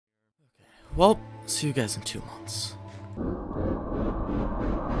well, see you guys in 2 months.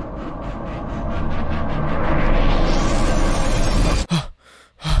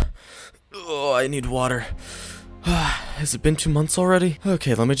 Oh, I need water. Has it been 2 months already?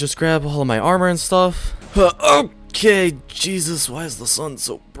 Okay, let me just grab all of my armor and stuff. Okay, Jesus, why is the sun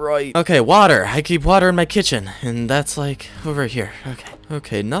so bright? Okay, water. I keep water in my kitchen, and that's like over here.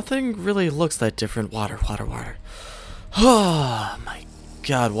 Okay, nothing really looks that different. Water. Oh my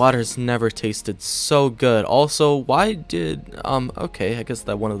God, water's never tasted so good. Also, why did, okay, I guess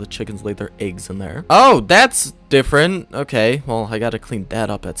that one of the chickens laid their eggs in there. Oh, that's different. Okay, well, I gotta clean that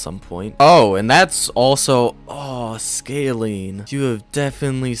up at some point. Oh, and that's also, oh, scaling. You have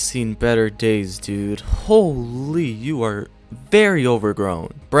definitely seen better days, dude. Holy, you are very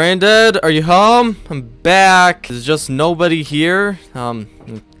overgrown. Brandon, are you home? I'm back. There's just nobody here.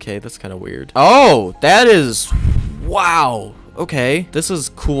 Okay, that's kind of weird. Oh, that is, wow. Okay, this is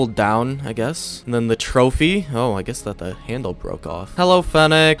cooled down, I guess. And then the trophy. Oh, I guess that the handle broke off. Hello,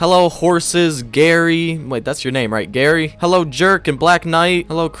 Fennec. Hello, horses. Gary. Wait, that's your name, right? Gary. Hello, Jerk and Black Knight.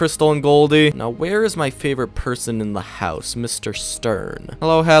 Hello, Crystal and Goldie. Now, where is my favorite person in the house? Mr. Stern.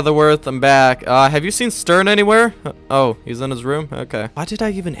 Hello, Heatherworth. I'm back. Have you seen Stern anywhere? Oh, he's in his room? Okay. Why did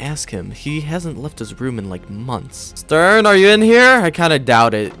I even ask him? He hasn't left his room in like months. Stern, are you in here? I kind of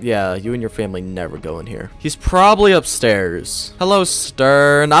doubt it. Yeah, you and your family never go in here. He's probably upstairs. Hello,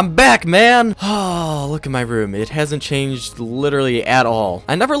 Stern. I'm back, man. Oh, look at my room. It hasn't changed literally at all.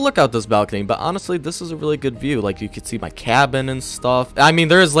 I never look out this balcony, but honestly, this is a really good view. Like, you could see my cabin and stuff. I mean,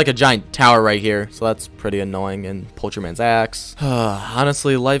 there is like a giant tower right here, so that's pretty annoying. And Poultry Man's axe.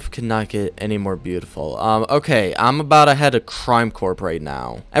 Honestly, life could not get any more beautiful. Okay, I'm about to head to Crime Corp right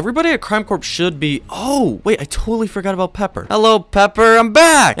now. Everybody at Crime Corp should be... Oh, wait, I totally forgot about Pepper. Hello, Pepper. I'm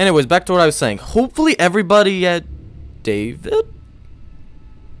back. Anyways, back to what I was saying. Hopefully everybody at... David,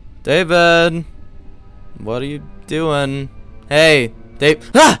 what are you doing? Hey,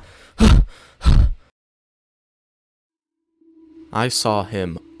 Dave. I saw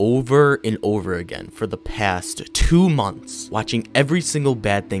him over and over again for the past 2 months, watching every single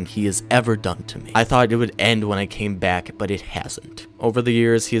bad thing he has ever done to me. I thought it would end when I came back, but it hasn't. Over the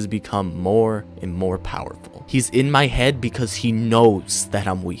years, he has become more and more powerful. He's in my head because he knows that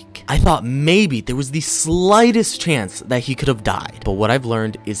I'm weak. I thought maybe there was the slightest chance that he could have died, but what I've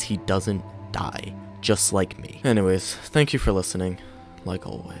learned is he doesn't die, just like me. Anyways, thank you for listening, like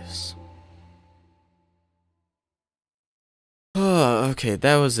always. Okay,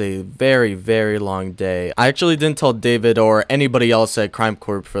 that was a very, very long day. I actually didn't tell David or anybody else at Crime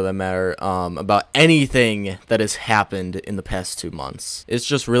Corp for that matter, about anything that has happened in the past 2 months. It's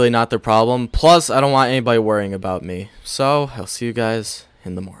just really not their problem. Plus, I don't want anybody worrying about me. So, I'll see you guys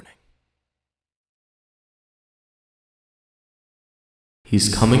in the morning.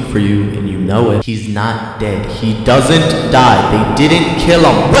 He's coming for you, and you know it. He's not dead. He doesn't die. They didn't kill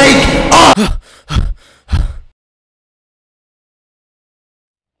him. Wake up!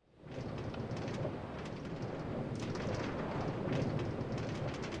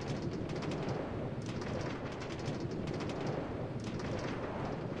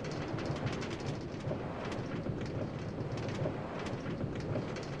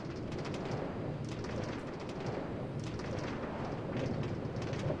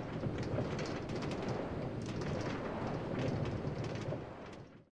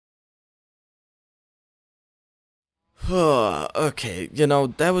 Okay, you know,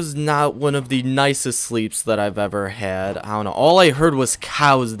 that was not one of the nicest sleeps that I've ever had. I don't know, all I heard was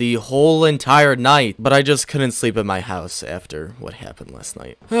cows the whole entire night, but I just couldn't sleep in my house after what happened last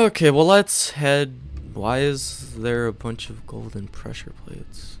night. Okay, well, let's head... Why is there a bunch of golden pressure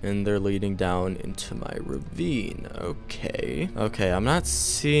plates? And they're leading down into my ravine. Okay, I'm not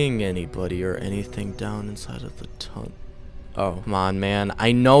seeing anybody or anything down inside of the tunnel. Oh, come on, man.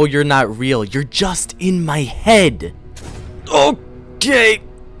 I know you're not real. You're just in my head. Okay.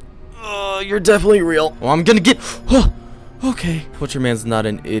 You're definitely real. Well, I'm gonna get... Okay. Poultry Man's not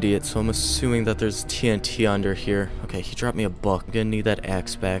an idiot, so I'm assuming that there's TNT under here. Okay, he dropped me a book. I'm gonna need that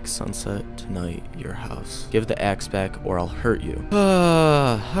axe back. Sunset tonight, your house. Give the axe back or I'll hurt you.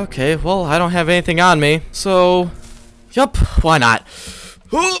 Okay. Well, I don't have anything on me, so... Yup, why not?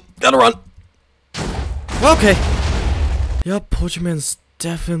 Gotta run. Okay. Yup, Poultry Man's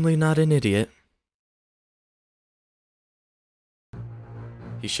definitely not an idiot.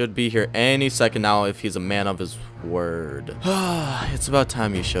 He should be here any second now if he's a man of his word. It's about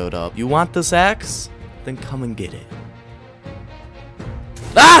time you showed up. You want this axe? Then come and get it.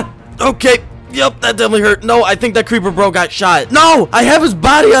 Ah! Okay. Yep, that definitely hurt. No, I think that creeper bro got shot. No! I have his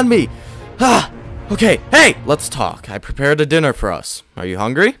body on me! Okay, hey, let's talk. I prepared a dinner for us. Are you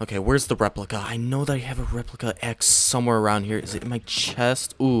hungry? Okay, where's the replica? I know that I have a replica X somewhere around here. Is it in my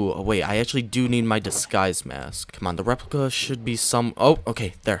chest? Ooh, oh, wait, I actually do need my disguise mask. Come on, the replica should be some... Oh,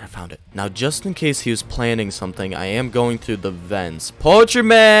 okay, there, I found it. Now, just in case he was planning something, I am going through the vents. Poultry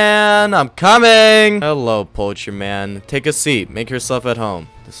Man, I'm coming. Hello, Poultry Man. Take a seat. Make yourself at home.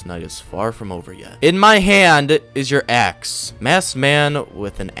 This night is far from over yet. In my hand is your axe. Masked man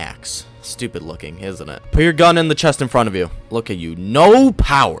with an axe. Stupid looking, isn't it? Put your gun in the chest in front of you. Look at you. No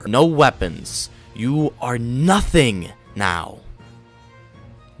power. No weapons. You are nothing now.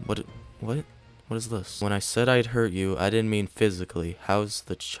 What is this? When I said I'd hurt you, I didn't mean physically. How's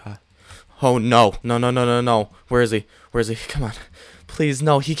the child? Oh, no. No. Where is he? Where is he? Come on. Please,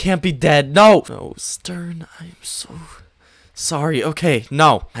 no. He can't be dead. No. No, Stern. I'm so... sorry. Okay,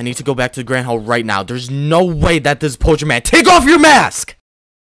 no. I need to go back to the Grand Hall right now. There's no way that this Poultry Man... Take off your mask!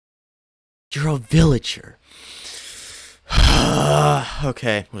 You're a villager.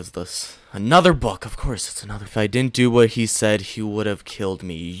 Okay, what is this? Another book. Of course, it's another. If I didn't do what he said, he would have killed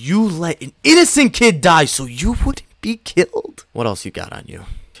me. You let an innocent kid die so you wouldn't be killed? What else you got on you?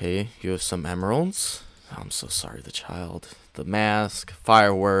 Okay, you have some emeralds. Oh, I'm so sorry, the child. The mask,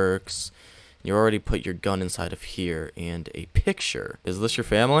 fireworks. You already put your gun inside of here, and a picture. Is this your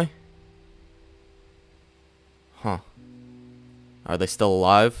family? Huh. Are they still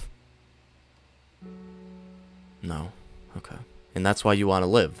alive? No. Okay. And that's why you want to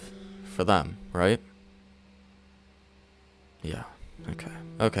live. For them, right? Yeah. Okay.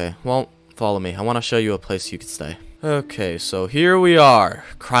 Okay, well, follow me. I want to show you a place you could stay. Okay, so here we are.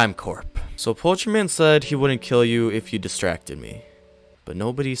 Crime Corp. So Poultry Man said he wouldn't kill you if you distracted me. But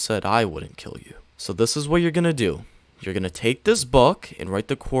nobody said I wouldn't kill you. So this is what you're gonna do. You're gonna take this book and write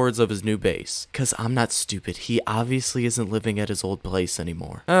the chords of his new base. Cause I'm not stupid. He obviously isn't living at his old place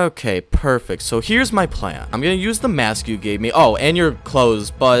anymore. Okay, perfect. So here's my plan. I'm gonna use the mask you gave me. Oh, and your clothes,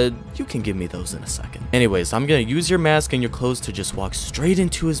 but you can give me those in a second. Anyways, I'm gonna use your mask and your clothes to just walk straight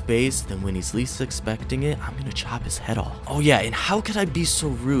into his base. Then when he's least expecting it, I'm gonna chop his head off. Oh yeah, and how could I be so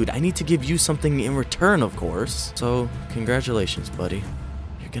rude? I need to give you something in return, of course. So, congratulations, buddy.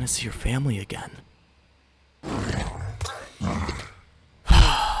 You're gonna see your family again.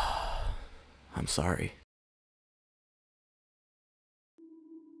 I'm sorry.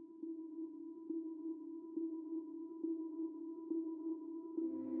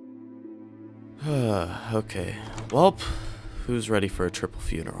 Okay. Welp, who's ready for a triple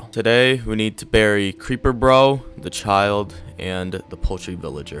funeral? Today, we need to bury Creeper Bro, the child, and the poultry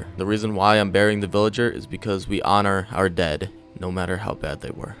villager. The reason why I'm burying the villager is because we honor our dead, no matter how bad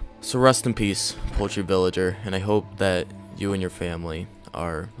they were. So rest in peace, poultry villager, and I hope that you and your family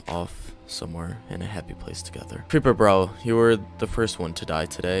are off somewhere in a happy place together. Creeper Bro, you were the first one to die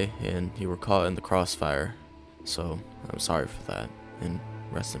today, and you were caught in the crossfire. So, I'm sorry for that, and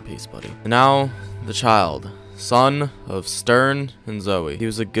rest in peace, buddy. And now, the child, son of Stern and Zoe. He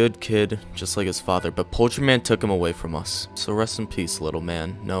was a good kid, just like his father, but Poultry Man took him away from us. So rest in peace, little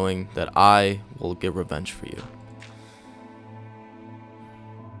man, knowing that I will get revenge for you.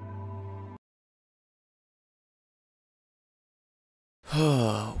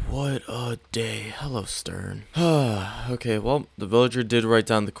 What a day. Hello, Stern. Okay, well, the villager did write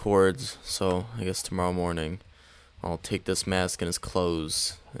down the chords, so I guess tomorrow morning I'll take this mask and his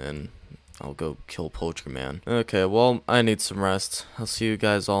clothes, and I'll go kill Poultry Man. Okay, well, I need some rest. I'll see you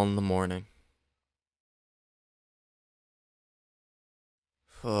guys all in the morning.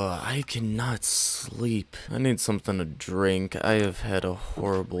 I cannot sleep. I need something to drink. I have had a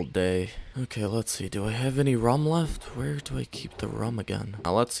horrible day. Okay, let's see. Do I have any rum left? Where do I keep the rum again?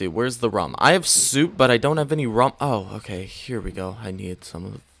 Now, let's see. Where's the rum? I have soup, but I don't have any rum. Oh, okay. Here we go. I need some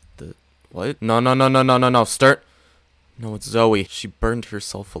of the... What? No. Start. No, it's Zoe. She burned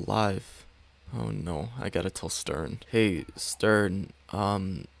herself alive. Oh, no. I gotta tell Stern. Hey, Stern,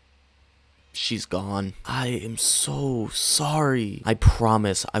 she's gone. I am so sorry. I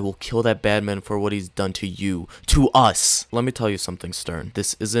promise I will kill that bad man for what he's done to you. To us. Let me tell you something, Stern.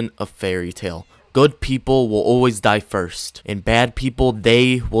 This isn't a fairy tale. Good people will always die first. And bad people,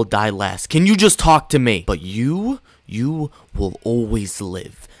 they will die last. Can you just talk to me? But you will always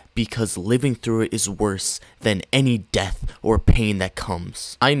live. Because living through it is worse than any death or pain that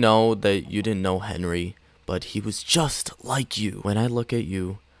comes. I know that you didn't know Henry, but he was just like you. When I look at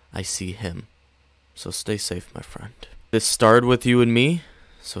you, I see him. So stay safe, my friend. This started with you and me,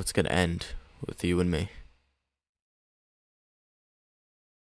 so it's gonna end with you and me.